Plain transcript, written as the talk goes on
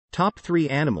Top 3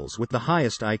 animals with the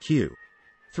highest IQ.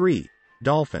 3.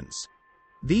 Dolphins.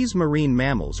 These marine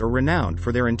mammals are renowned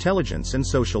for their intelligence and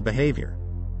social behavior.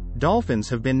 Dolphins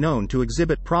have been known to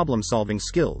exhibit problem-solving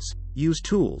skills, use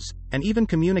tools, and even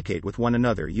communicate with one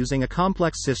another using a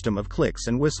complex system of clicks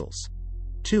and whistles.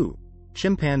 2.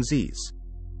 Chimpanzees.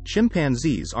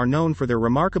 Chimpanzees are known for their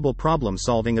remarkable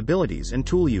problem-solving abilities and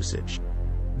tool usage.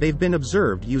 They've been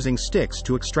observed using sticks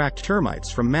to extract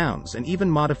termites from mounds and even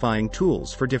modifying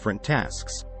tools for different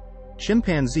tasks.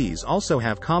 Chimpanzees also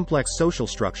have complex social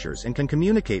structures and can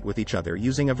communicate with each other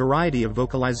using a variety of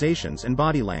vocalizations and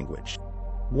body language.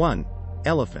 1.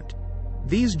 Elephant.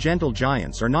 These gentle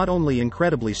giants are not only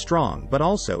incredibly strong but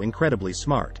also incredibly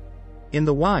smart. In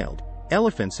the wild,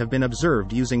 elephants have been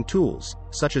observed using tools,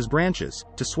 such as branches,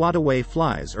 to swat away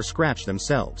flies or scratch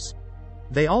themselves.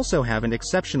 They also have an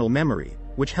exceptional memory,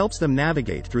 which helps them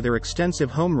navigate through their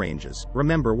extensive home ranges,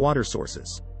 remember water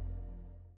sources.